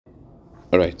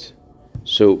All right.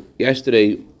 So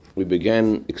yesterday we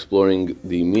began exploring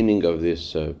the meaning of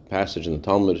this passage in the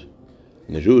Talmud.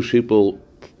 And the Jewish people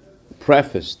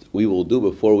prefaced, "We will do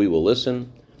before we will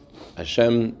listen."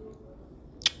 Hashem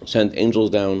sent angels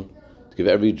down to give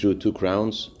every Jew 2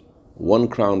 crowns. 1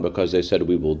 crown because they said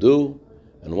we will do,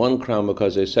 and 1 crown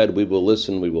because they said we will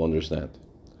listen, we will understand.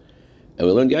 And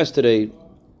we learned yesterday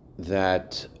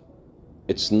that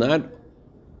it's not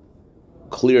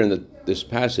clear in this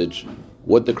passage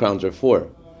what the crowns are for.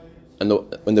 And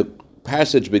when the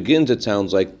passage begins, it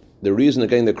sounds like the reason they're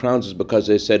getting the crowns is because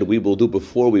they said we will do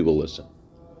before we will listen.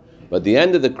 But at the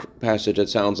end of the passage, it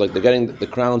sounds like they're getting the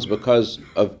crowns because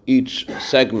of each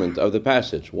segment of the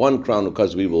passage. 1 crown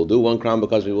because we will do, 1 crown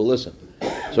because we will listen.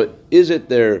 So is it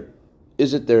their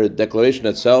declaration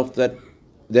itself that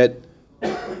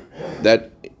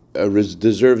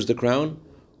deserves the crown,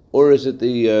 or is it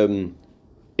the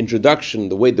introduction,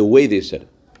 the way they said it?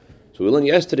 So we learned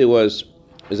yesterday is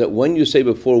that when you say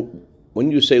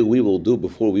we will do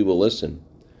before we will listen,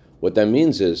 what that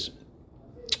means is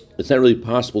it's not really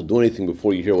possible to do anything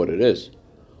before you hear what it is.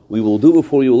 We will do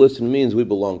before you will listen means we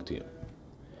belong to you.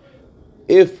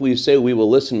 If we say we will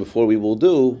listen before we will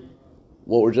do,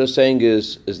 what we're just saying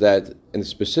is that in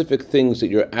specific things that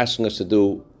you're asking us to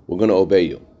do, we're going to obey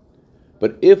you.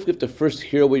 But if we have to first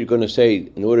hear what you're going to say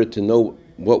in order to know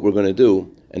what we're going to do,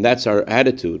 and that's our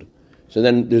attitude, so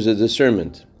then there's a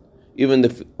discernment. Even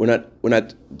if we're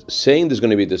not saying there's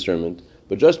going to be discernment,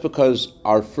 but just because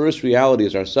our first reality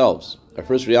is ourselves, our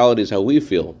first reality is how we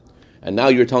feel, and now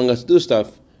you're telling us to do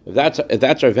stuff, if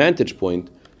that's our vantage point,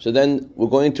 so then we're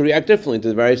going to react differently to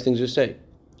the various things you say.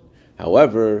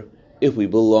 However, if we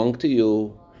belong to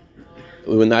you,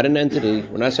 we're not an entity,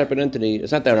 we're not a separate entity,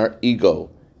 it's not that our ego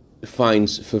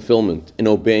finds fulfillment in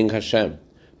obeying Hashem,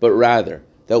 but rather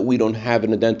that we don't have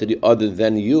an identity other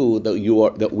than you,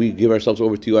 that we give ourselves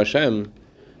over to you, Hashem.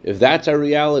 If that's our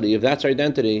reality, if that's our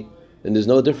identity, then there's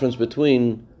no difference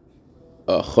between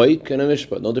a choik and a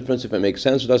mishpat. No difference if it makes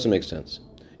sense or doesn't make sense.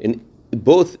 In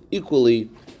both equally,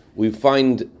 we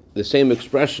find the same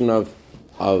expression of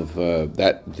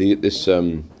this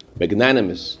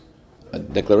magnanimous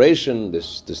declaration,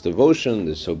 this devotion,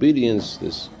 this obedience,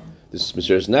 this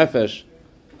Mesiras Nefesh,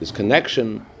 this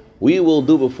connection. We will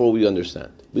do before we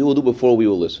understand. We will do before we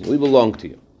will listen. We belong to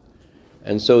you,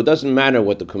 and so it doesn't matter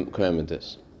what the commandment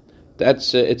is.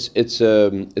 That's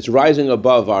it's rising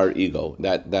above our ego.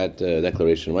 That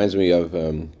declaration reminds me of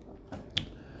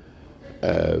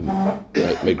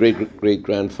my great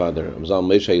grandfather, Mazal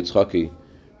Moshe Yitzchaki.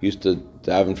 He used to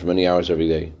daven for many hours every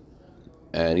day,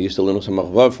 and he used to learn some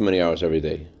machvav for many hours every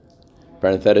day.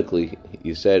 Parenthetically,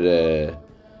 he said,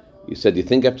 "You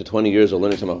think after 20 years of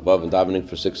learning some machvav and davening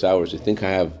for 6 hours, you think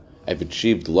I've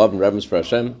achieved love and reverence for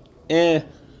Hashem?"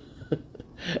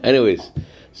 Anyways,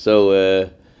 so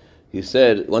he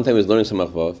said one time he was learning some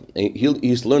machvav, and he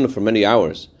used to learn it for many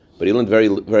hours, but he learned very,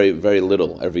 very, very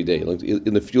little every day. He learned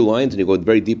in a few lines, and he go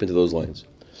very deep into those lines.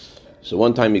 So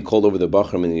one time he called over the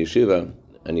bachram in the yeshiva,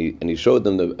 and he showed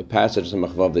them the passage of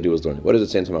machvav that he was learning. What does it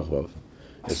say in machvav?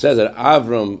 It says that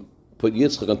Avram put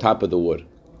Yitzchak on top of the wood.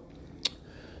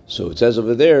 So it says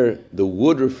over there, the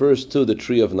wood refers to the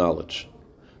tree of knowledge.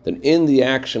 Then in the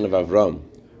action of Avram,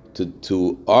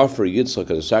 to offer Yitzchak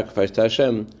as a sacrifice to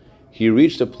Hashem, he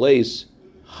reached a place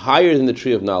higher than the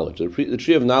tree of knowledge. The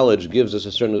tree of knowledge gives us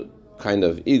a certain kind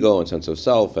of ego and sense of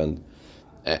self, and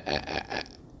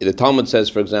the Talmud says,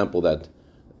 for example, that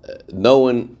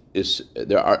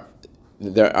there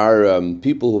are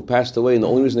people who passed away, and the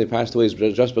only reason they passed away is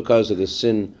just because of the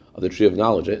sin of the tree of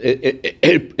knowledge.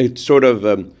 It sort of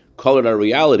colored our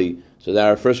reality, so that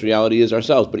our first reality is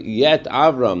ourselves. But yet,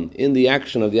 Avram, in the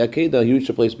action of the Akedah, he reached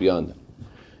a place beyond that.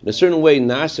 In a certain way,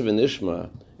 Nasiv and Nishma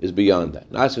is beyond that.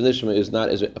 Nasiv and Nishma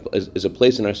is a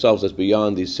place in ourselves that's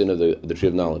beyond the sin of the tree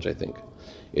of knowledge. I think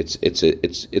there's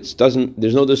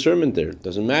no discernment there. It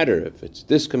doesn't matter if it's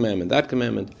this commandment, that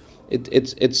commandment.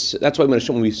 That's why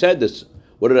when we said this,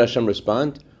 what did Hashem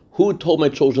respond? Who told my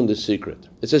children this secret?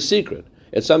 It's a secret.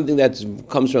 It's something that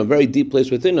comes from a very deep place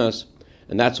within us,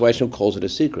 and that's why Hashem calls it a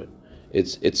secret.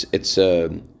 Hashem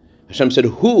said,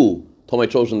 "Who told my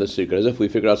children this secret?" As if we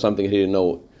figured out something he didn't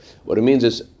know. What it means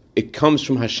is it comes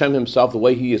from Hashem Himself, the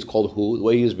way He is called Who, the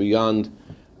way He is beyond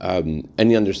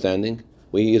any understanding, the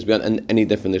way He is beyond any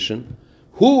definition.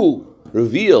 Who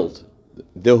revealed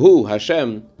the Who,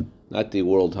 Hashem, not the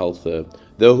World Health.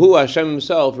 The Who, Hashem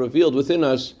Himself, revealed within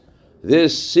us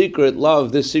this secret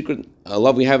love,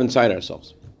 love we have inside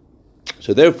ourselves.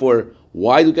 So therefore,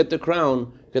 why do we get the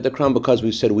crown? We get the crown because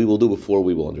we said we will do before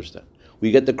we will understand.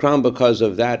 We get the crown because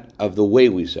of the way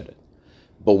we said it.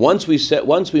 But once we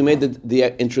made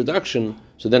the introduction,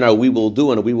 so then our we will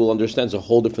do and we will understand is a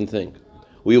whole different thing.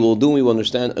 We will do, we will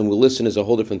understand, and we'll listen is a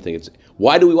whole different thing.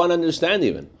 Why do we want to understand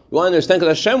even? We want to understand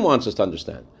because Hashem wants us to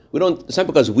understand. It's not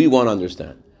because we want to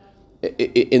understand.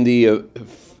 In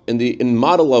the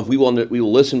model of we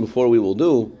will listen before we will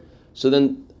do, so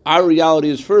then our reality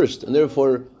is first, and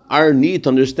therefore our need to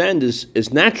understand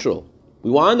is natural. We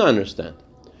want to understand.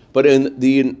 But in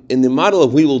the model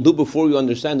of we will do before we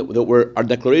understand that our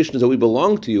declaration is that we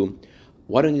belong to you,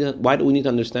 why do we need to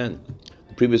understand?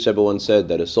 The previous Rebbe once said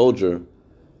that a soldier,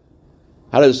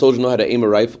 how does a soldier know how to aim a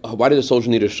rifle? Why does a soldier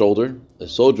need a shoulder?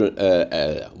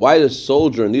 Why does a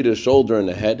soldier need a shoulder and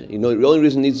a head? The only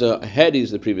reason he needs a head,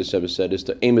 the previous Rebbe said, is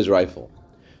to aim his rifle.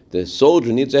 The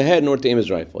soldier needs a head in order to aim his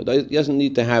rifle. He doesn't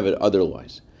need to have it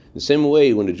otherwise. In the same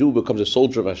way, when a Jew becomes a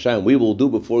soldier of Hashem, we will do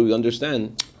before we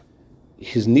understand.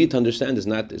 His need to understand is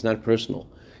not personal.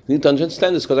 You need to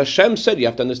understand this because Hashem said you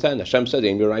have to understand. Hashem said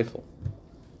aim your rifle.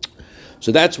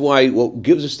 So that's why what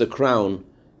gives us the crown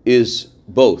is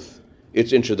both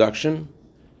its introduction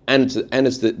and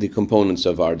it's the components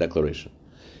of our declaration.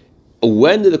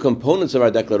 When do the components of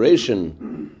our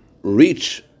declaration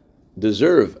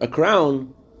deserve a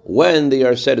crown? When they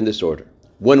are said in this order.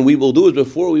 When we will do is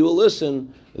before we will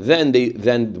listen, then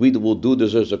we will do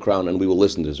deserves a crown and we will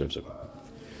listen deserves a crown.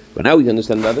 But now we can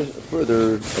understand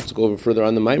further. Let's go over further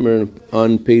on the Maimer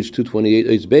on page 228.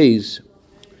 It's base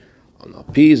on the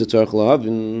piece. It's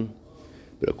Archelahavin.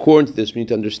 But according to this, we need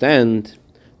to understand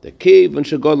the cave and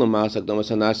since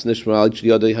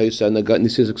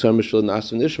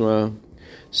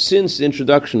the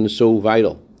introduction is so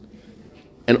vital,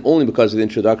 and only because of the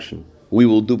introduction, we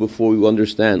will do before we will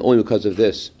understand. Only because of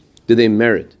this, do they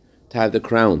merit to have the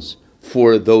crowns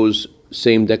for those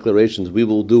same declarations. We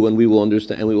will do and we will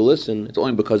understand and we will listen. It's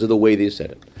only because of the way they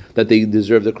said it that they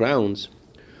deserve the crowns.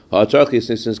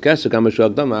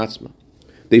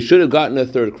 They should have gotten a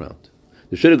third crown.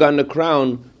 They should have gotten a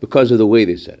crown because of the way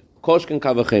they said it.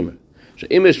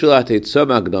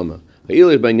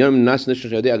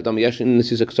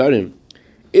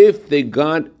 If they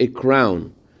got a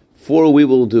crown for we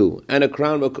will do and a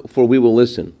crown for we will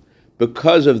listen,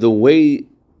 because of the way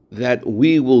that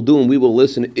we will do and we will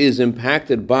listen is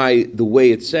impacted by the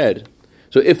way it's said.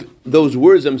 So if those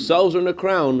words themselves earn a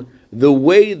crown, the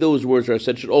way those words are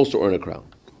said should also earn a crown.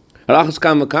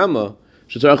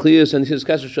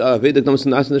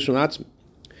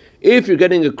 If you're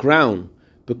getting a crown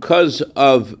because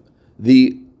of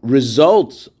the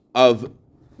result of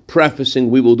prefacing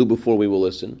we will do before we will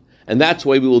listen, and that's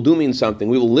why we will do means something,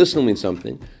 we will listen means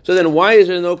something, so then why is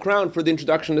there no crown for the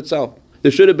introduction itself?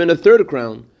 There should have been a third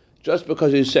crown just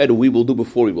because you said we will do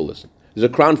before we will listen. There's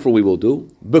a crown for we will do,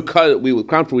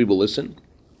 crown for we will listen.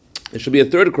 There should be a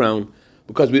third crown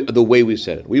because the way we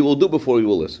said it. We will do before we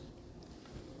will listen.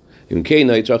 There should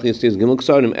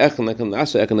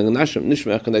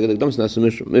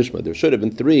have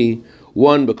been three,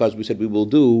 one because we said we will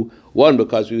do, one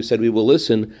because we said we will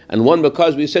listen, and one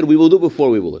because we said we will do before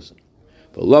we will listen.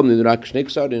 So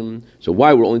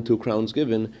why were only two crowns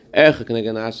given?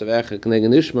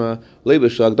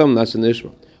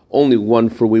 Only one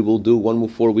for we will do, one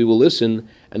for we will listen,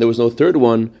 and there was no third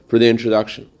one for the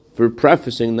introduction, for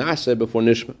prefacing Nasa before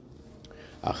Nishma.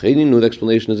 The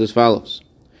explanation is as follows.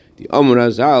 The Amr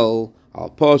Azal al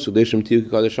Pasuk Deshem Tiu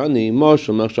Kadeshani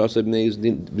Moshel Machshas Bnei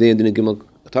Din Gimel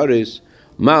Taris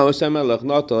Ma Osamelach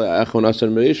Nata Echon Asar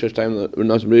Merish Shtayim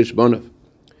Nas Merish Bonav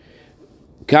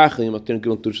Kach Yom Atin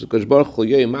Gimel Tush Kosh Baruch Hu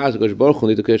Yei Maz Kosh Baruch Hu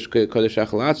Nita Kosh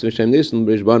Achalatz V'Shem Nisan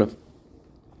Merish Bonav.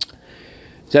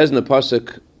 It says in the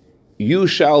Pasuk, you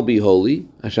shall be holy.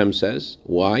 Hashem says,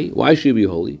 why? Why should you be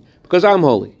holy? Because I'm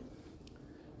holy.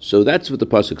 So that's what the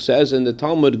Pasuk says, and the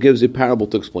Talmud gives a parable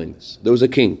to explain this. There was a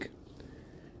king,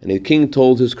 and the king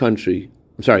told his country,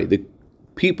 the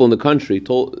people in the country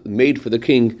made for the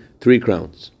king 3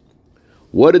 crowns.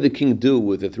 What did the king do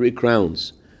with the 3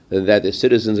 crowns that the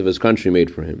citizens of his country made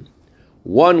for him?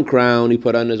 1 crown he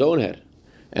put on his own head,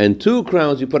 and 2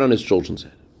 crowns he put on his children's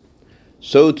head.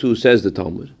 So too says the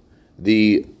Talmud,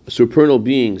 the supernal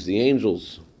beings, the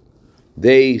angels,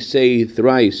 they say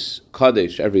thrice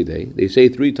Kaddish every day. They say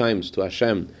 3 times to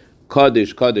Hashem,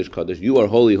 Kaddish, Kaddish, Kaddish, you are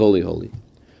holy, holy, holy.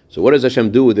 So what does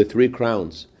Hashem do with the 3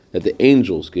 crowns that the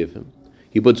angels give him?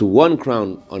 He puts 1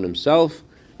 crown on himself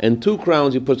and 2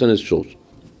 crowns he puts on his children.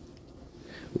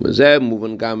 And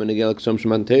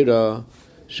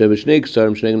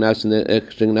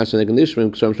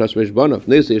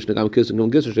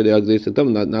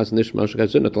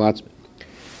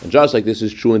just like this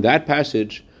is true in that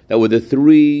passage, that with the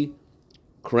 3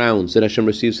 crowns that Hashem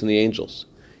receives from the angels,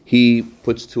 He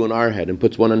puts 2 on our head and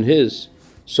puts 1 on His.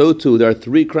 so too there are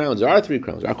three crowns. There are three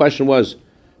crowns. Our question was,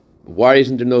 why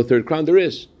isn't there no third crown? There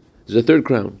is. There's a third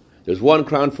crown. There's one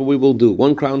crown for we will do,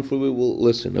 one crown for we will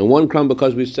listen, and one crown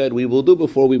because we said we will do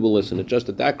before we will listen. It's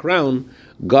just that crown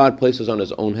God places on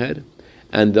His own head,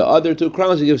 and the other two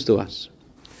crowns He gives to us.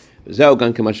 So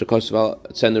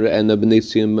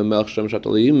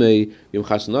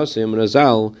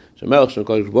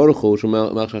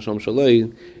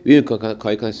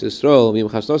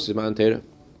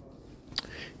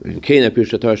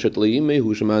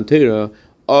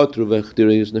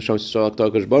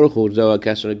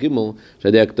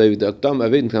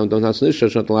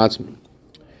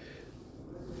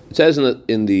just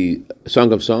in the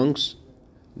Song of Songs,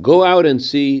 go out and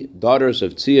see daughters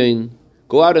of Tzion.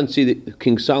 Go out and see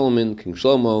King Solomon, King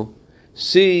Shlomo.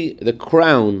 See the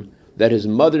crown that his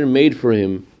mother made for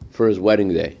him for his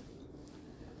wedding day.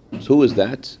 So who is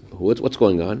that? What's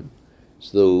going on?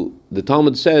 So the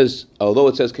Talmud says, although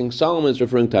it says King Solomon is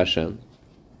referring to Hashem,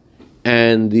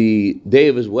 and the day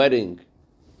of his wedding,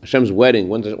 Hashem's wedding,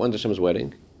 when's Hashem's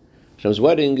wedding? Hashem's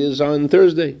wedding is on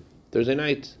Thursday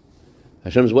night.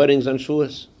 Hashem's wedding is on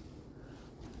Shavuos.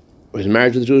 Or his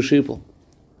marriage with the Jewish people.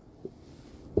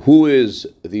 Who is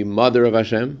the mother of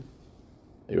Hashem?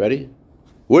 Are you ready?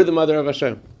 We're the mother of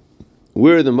Hashem.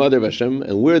 We're the mother of Hashem,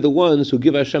 and we're the ones who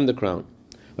give Hashem the crown.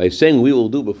 By saying we will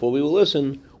do before we will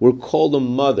listen, we're called a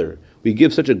mother. We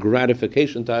give such a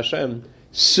gratification to Hashem,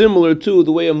 similar to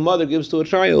the way a mother gives to a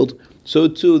child. So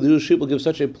too, the Jewish people give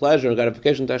such a pleasure and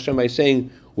gratification to Hashem by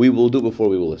saying we will do before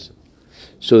we will listen.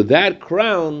 So that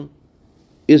crown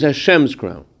is Hashem's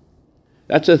crown.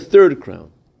 That's a third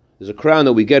crown. There's a crown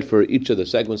that we get for each of the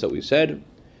segments that we said,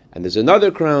 and there's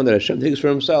another crown that Hashem takes for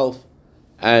Himself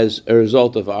as a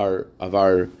result of our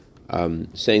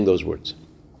saying those words.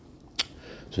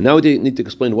 So now we need to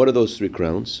explain what are those three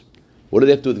crowns. What do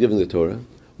they have to do with giving the Torah?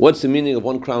 What's the meaning of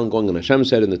one crown going on Hashem's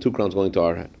head and the two crowns going to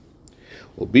our head?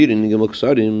 To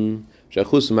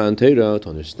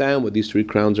understand what these three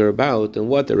crowns are about and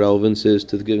what the relevance is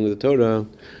to the giving of the Torah,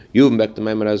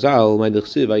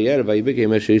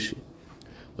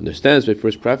 understands by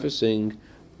first prefacing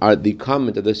are the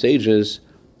comment of the sages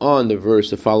on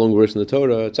the following verse in the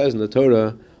Torah. It says in the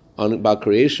Torah about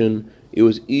creation, it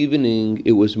was evening,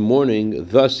 it was morning,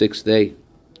 the sixth day.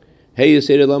 Hey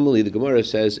Yisrael Lamali, the Gemara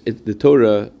says the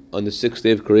Torah on the sixth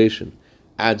day of creation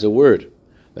adds a word.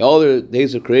 By all the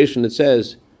days of creation, it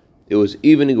says it was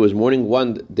evening, it was morning,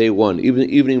 day one,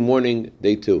 evening, morning,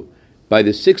 day two. By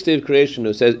the sixth day of creation,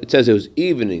 it says it was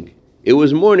evening, it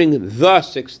was morning, the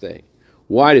sixth day.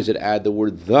 Why does it add the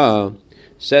word the?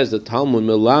 Says the Talmud,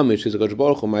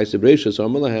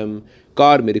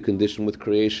 God made a condition with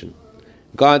creation.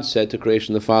 God said to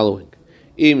creation the following: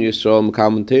 if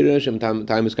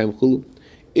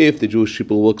the Jewish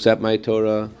people will accept my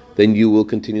Torah, then you will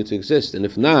continue to exist, and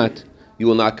if not, you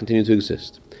will not continue to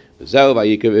exist. And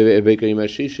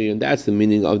that's the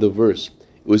meaning of the verse.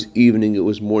 It was evening, it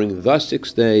was morning, the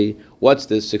sixth day. What's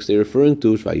this sixth day referring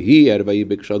to?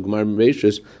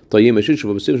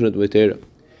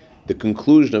 The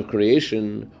conclusion of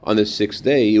creation on the sixth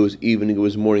day, it was evening, it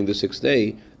was morning, the sixth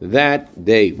day. That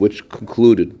day, which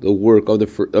concluded the work of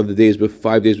the days,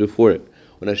 5 days before it,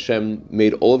 when Hashem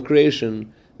made all of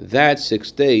creation, that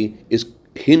sixth day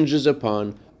hinges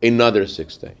upon another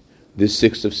sixth day, the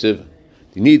sixth of Sivan.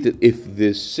 You need to, if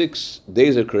the 6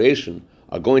 days of creation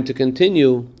are going to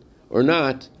continue or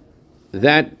not,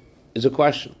 that is a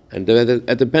question. And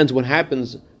that depends what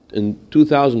happens in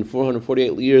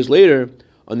 2,448 years later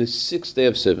on the 6th day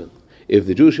of Sivan. If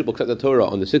the Jewish people accept the Torah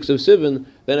on the 6th of Sivan,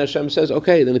 then Hashem says,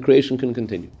 okay, then the creation can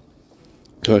continue.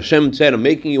 So Hashem said, I'm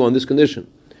making you on this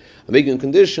condition. I'm making a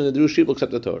condition that the Jewish people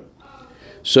accept the Torah.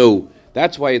 So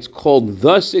that's why it's called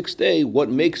the 6th day. What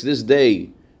makes this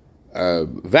day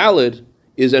valid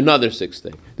is another 6th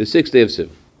day, the 6th day of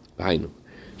Sivan.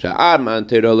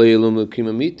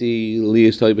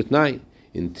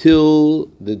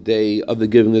 Until the day of the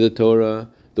giving of the Torah,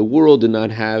 the world did not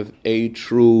have a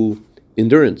true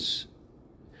endurance.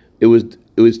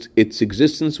 Its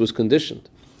existence was conditioned.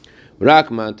 Only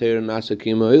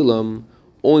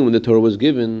when the Torah was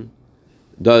given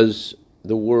does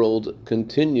the world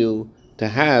continue to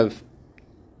have.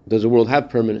 Does the world have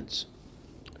permanence?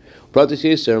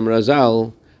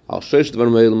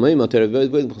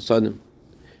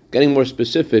 Getting more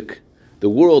specific, the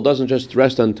world doesn't just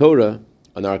rest on Torah,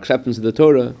 on our acceptance of the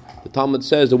Torah. The Talmud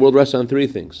says the world rests on 3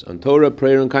 things: on Torah,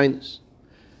 prayer, and kindness.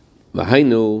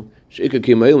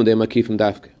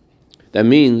 That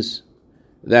means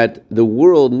that the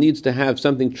world needs to have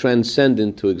something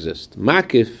transcendent to exist.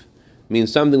 Makif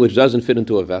means something which doesn't fit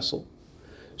into a vessel.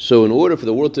 So in order for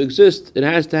the world to exist, it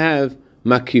has to have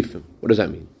makifim. What does that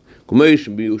mean?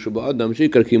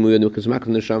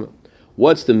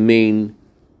 What's the main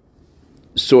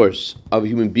source of a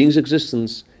human being's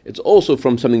existence? It's also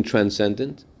from something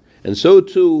transcendent, and so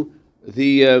too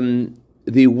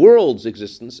the world's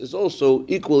existence is also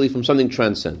equally from something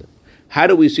transcendent. How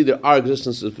do we see that our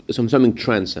existence is from something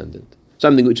transcendent,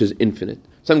 something which is infinite,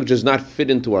 something which does not fit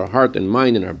into our heart and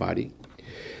mind and our body?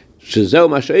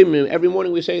 Every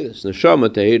morning we say this. We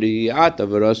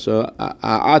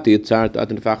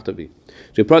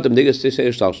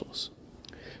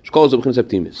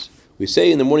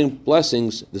say in the morning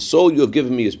blessings, the soul you have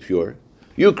given me is pure.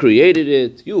 You created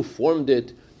it, you formed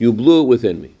it, you blew it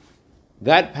within me.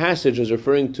 That passage is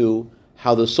referring to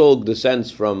how the soul descends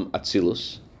from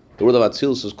Atzilus. The word of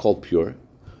Atzilus is called pure.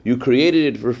 You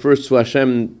created it, refers to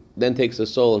Hashem, then takes the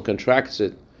soul and contracts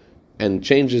it and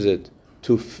changes it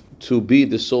to be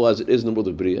the soul as it is in the world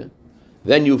of Bria.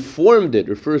 Then you formed it,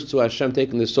 refers to Hashem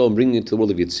taking the soul and bringing it to the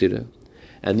world of Yetzirah.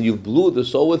 And you blew the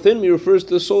soul within me, refers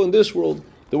to the soul in this world,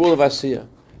 the world of Asiyah.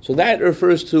 So that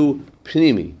refers to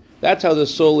Pnimi. That's how the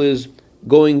soul is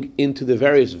going into the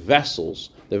various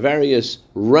vessels, the various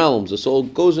realms the soul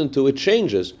goes into. It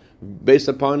changes based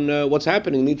upon what's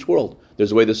happening in each world.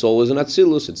 There's a way the soul is in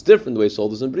Atzilus, it's different the way the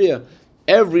soul is in Bria.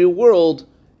 Every world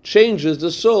changes the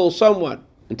soul somewhat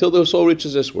until the soul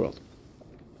reaches this world.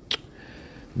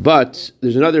 But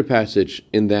there's another passage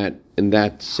in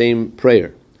that same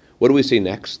prayer. What do we say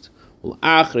next? The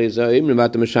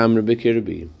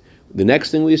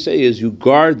next thing we say is, you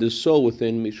guard the soul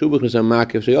within me. It's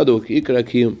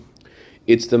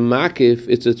the makif,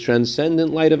 it's a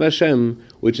transcendent light of Hashem,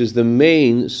 which is the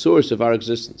main source of our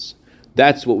existence.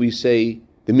 That's what we say,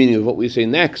 the meaning of what we say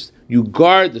next. You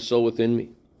guard the soul within me.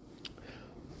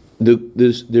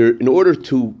 In order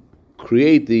to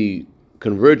create the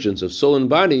convergence of soul and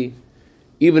body,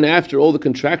 even after all the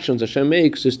contractions Hashem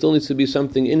makes, there still needs to be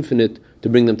something infinite to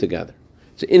bring them together.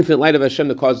 It's the infinite light of Hashem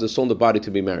that causes the soul and the body to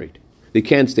be married. They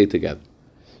can't stay together.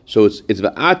 So it's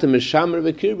va'ata mishamar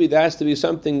v'kirbi. There has to be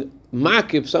something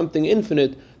makif, something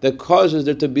infinite that causes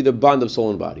there to be the bond of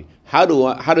soul and body. How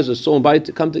does the soul and body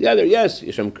come together? Yes,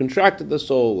 Hashem contracted the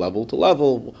soul level to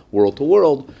level, world to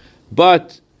world,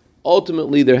 but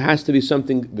ultimately there has to be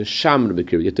something v'shamar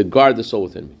v'kirbi. You have to guard the soul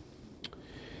within me.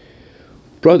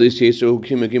 In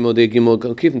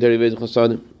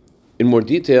more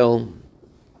detail,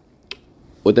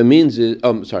 what that means is,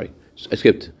 I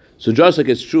skipped. So just like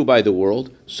it's true by the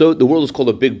world, so the world is called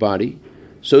a big body,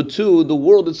 so too the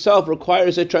world itself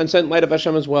requires a transcendent light of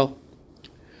Hashem as well.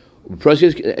 The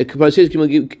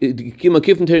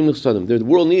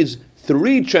world needs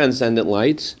 3 transcendent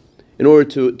lights in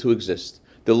order to exist.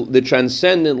 The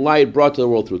transcendent light brought to the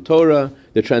world through Torah,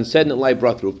 the transcendent light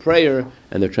brought through prayer,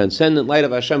 and the transcendent light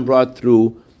of Hashem brought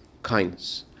through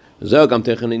kindness. And that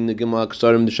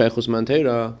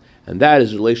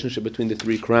is the relationship between the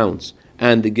 3 crowns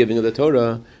and the giving of the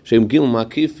Torah.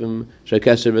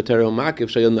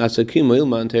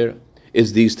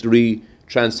 Is these 3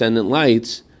 transcendent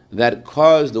lights that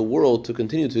cause the world to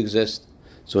continue to exist.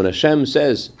 So when Hashem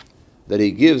says that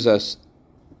He gives us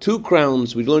 2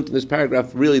 crowns, we learned in this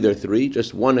paragraph, really there are 3.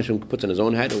 Just one Hashem puts on His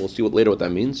own head, and we'll see what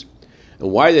that means.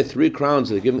 And why the 3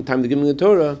 crowns at the time of the giving of the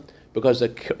Torah? Because a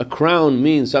crown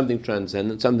means something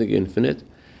transcendent, something infinite.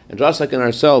 And just like in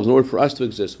ourselves, in order for us to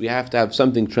exist, we have to have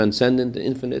something transcendent and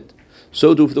infinite.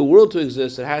 So too, for the world to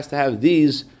exist, it has to have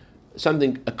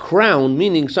a crown,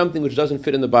 meaning something which doesn't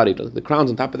fit in the body. The crown's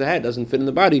on top of the head, doesn't fit in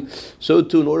the body. So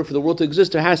too, in order for the world to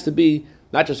exist, there has to be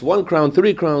not just 1 crown,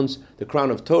 3 crowns, the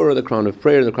crown of Torah, the crown of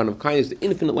prayer, and the crown of kindness, the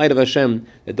infinite light of Hashem,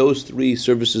 that those 3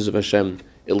 services of Hashem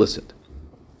elicit.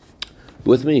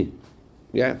 With me?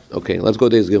 Yeah? Okay, let's go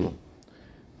to Deis Gimel.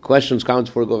 Questions, comments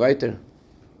before we go weiter?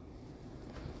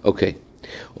 Okay.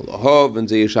 To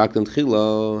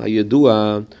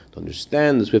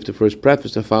understand this, we have to first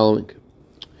preface the following.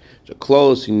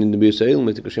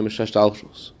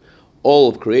 All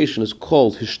of creation is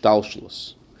called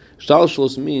Hishtalshlus.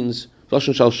 Hishtalshlus means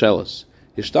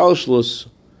Hishtalshlus,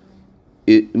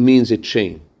 it means a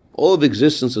chain. All of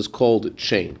existence is called a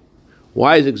chain.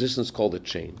 Why is existence called a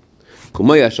chain?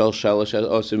 Just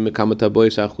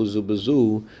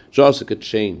like a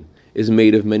chain is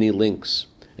made of many links,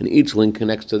 and each link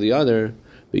connects to the other,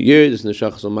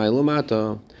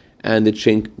 and the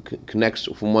chain connects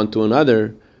from one to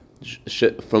another,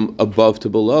 from above to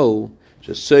below.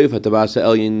 The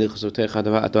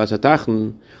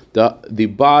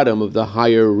bottom of the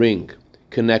higher ring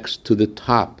connects to the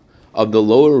top of the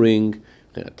lower ring,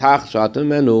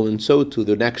 and so to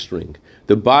the next ring.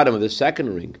 The bottom of the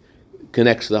second ring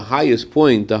connects to the highest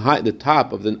point, the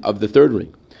top of the third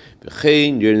ring. And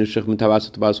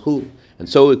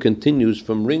so it continues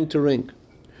from ring to ring.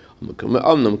 And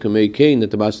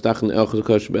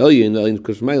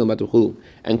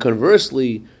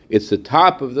conversely, it's the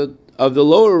top of the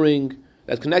lower ring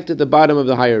that's connected to the bottom of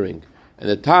the higher ring, and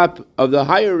the top of the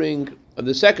higher ring of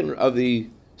the second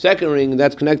ring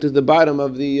that's connected to the bottom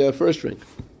of the first ring.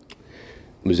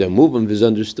 It is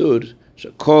understood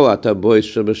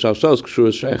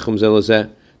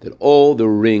that all the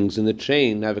rings in the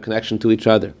chain have a connection to each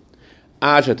other.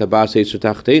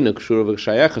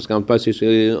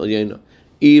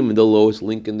 Even the lowest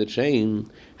link in the chain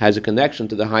has a connection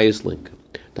to the highest link.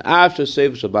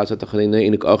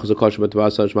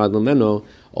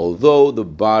 Although the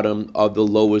bottom of the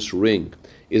lowest ring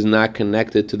is not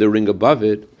connected to the ring above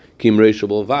it,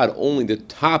 only the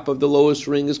top of the lowest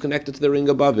ring is connected to the ring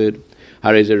above it.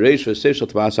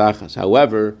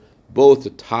 However, both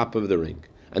the top of the ring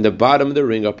and the bottom of the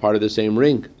ring are part of the same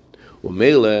ring.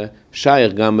 So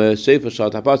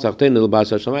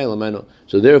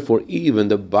therefore, even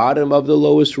the bottom of the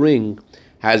lowest ring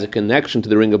has a connection to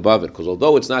the ring above it, because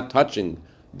although it's not touching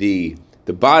the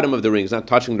bottom of the ring is not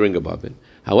touching the ring above it.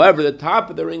 However, the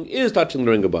top of the ring is touching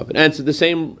the ring above it, and it's the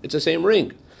same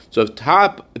ring. So if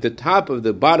the top of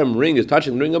the bottom ring is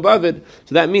touching the ring above it,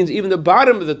 so that means even the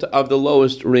bottom of the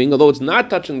lowest ring, although it's not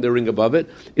touching the ring above it,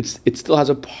 it still has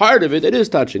a part of it that is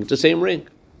touching. It's the same ring.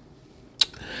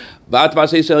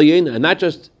 And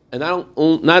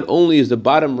not only is the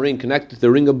bottom ring connected to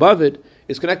the ring above it,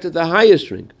 it's connected to the highest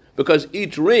ring, because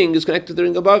each ring is connected to the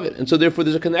ring above it, and so therefore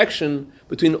there's a connection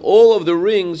between all of the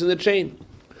rings in the chain.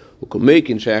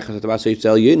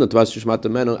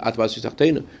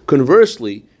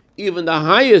 Conversely, even the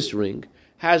highest ring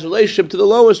has a relationship to the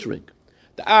lowest ring.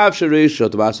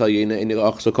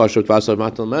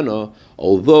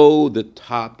 Although the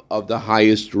top of the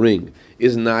highest ring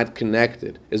is not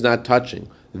connected, is not touching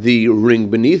the ring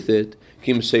beneath it,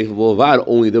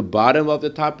 only the bottom of the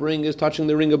top ring is touching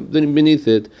the ring beneath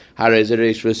it. It's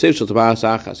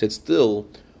still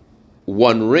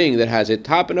one ring that has a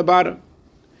top and a bottom.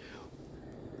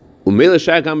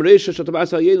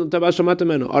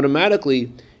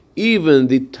 Automatically, even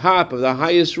the top of the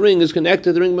highest ring is connected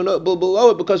to the ring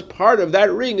below it, because part of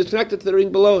that ring is connected to the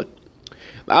ring below it.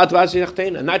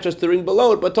 And not just the ring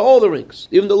below it, but to all the rings,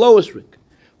 even the lowest ring.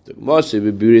 And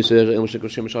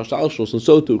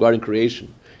so too regarding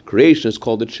creation. Creation is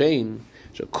called a chain.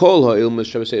 That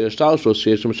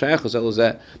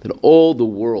all the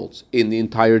worlds in the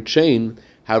entire chain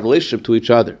have a relationship to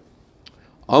each other.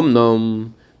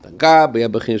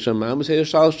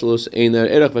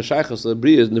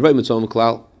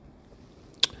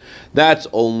 That's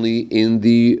only in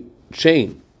the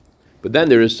chain. But then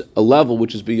there is a level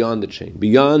which is beyond the chain,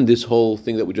 beyond this whole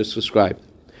thing that we just described.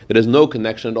 There is no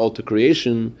connection at all to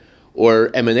creation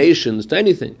or emanations to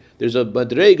anything. There's a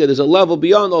madrega, there's a level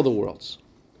beyond all the worlds.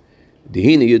 There's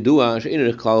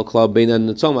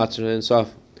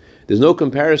no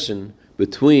comparison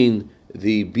between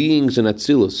the beings in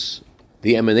Atzilus,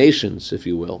 the emanations, if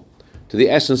you will, to the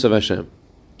essence of Hashem.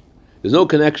 There's no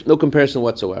connection, no comparison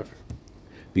whatsoever.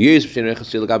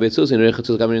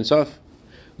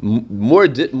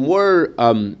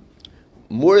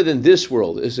 More than this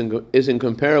world is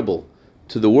incomparable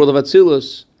to the world of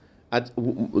Atzilus.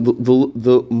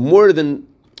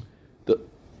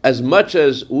 As much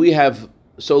as we have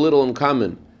so little in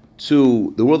common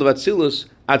to the world of Atzilus,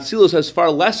 Atzilus has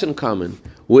far less in common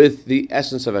with the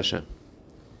essence of Hashem.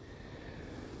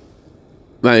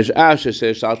 Although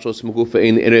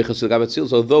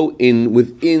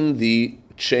within the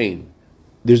chain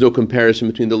there's no comparison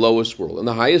between the lowest world and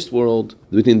the highest world,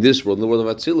 between this world and the world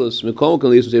of Atzilus,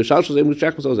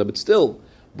 but still,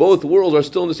 both worlds are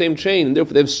still in the same chain, and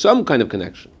therefore they have some kind of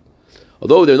connection.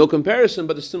 Although there's no comparison,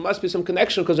 but there still must be some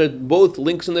connection because they're both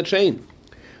links in the chain.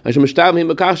 Our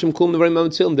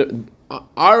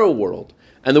world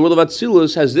and the world of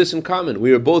Atzilus has this in common.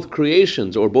 We are both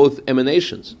creations or both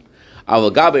emanations.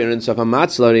 But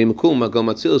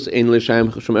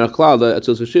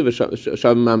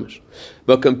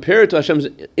compared to Hashem's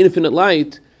infinite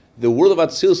light, the world of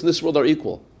Atzilus and this world are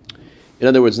equal. In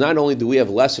other words, not only do we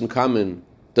have less in common,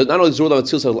 not only does the world of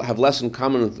Atzilus have less in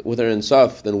common with our Ein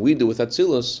Sof than we do with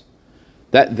Atzilus,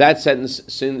 that sentence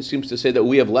seems to say that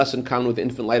we have less in common with the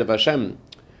infinite light of Hashem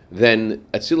than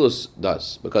Atzilus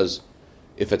does. Because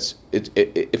if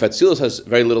Atzilus has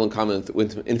very little in common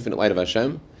with the infinite light of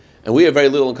Hashem, and we have very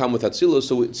little in common with Atzilus,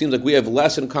 so it seems like we have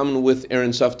less in common with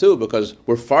Ein Sof too, because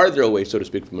we're farther away, so to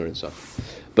speak, from Ein Sof.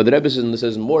 But the Rebbe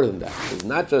says more than that. It's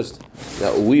not just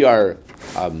that we are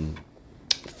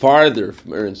farther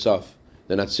from Ein Sof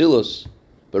than Atzilus,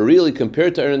 But really,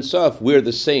 compared to Ein Sof, we're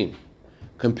the same.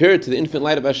 Compared to the infinite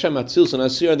light of Hashem, Atzilus and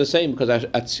Asiyah are the same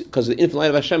because the infinite light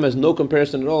of Hashem has no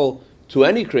comparison at all to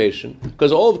any creation,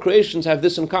 because all of creations have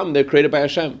this in common: they're created by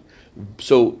Hashem.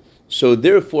 So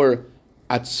therefore,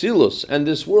 Atzilus and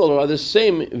this world are the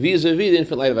same vis-a-vis the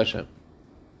infinite light of Hashem.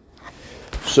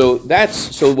 So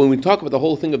when we talk about the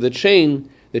whole thing of the chain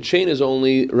is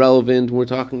only relevant when we're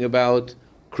talking about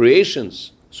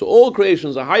creations. So all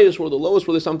creations, the highest world, the lowest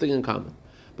world, there's something in common.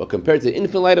 But compared to the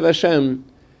infinite light of Hashem,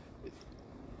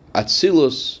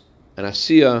 Atzilus and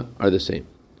Asiyah are the same.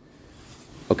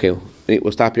 Okay,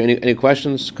 we'll stop here. Any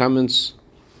questions, comments?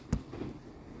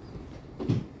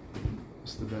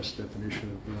 What's the best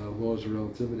definition of laws of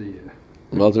relativity?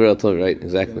 Laws of relativity, right,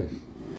 exactly. Yeah.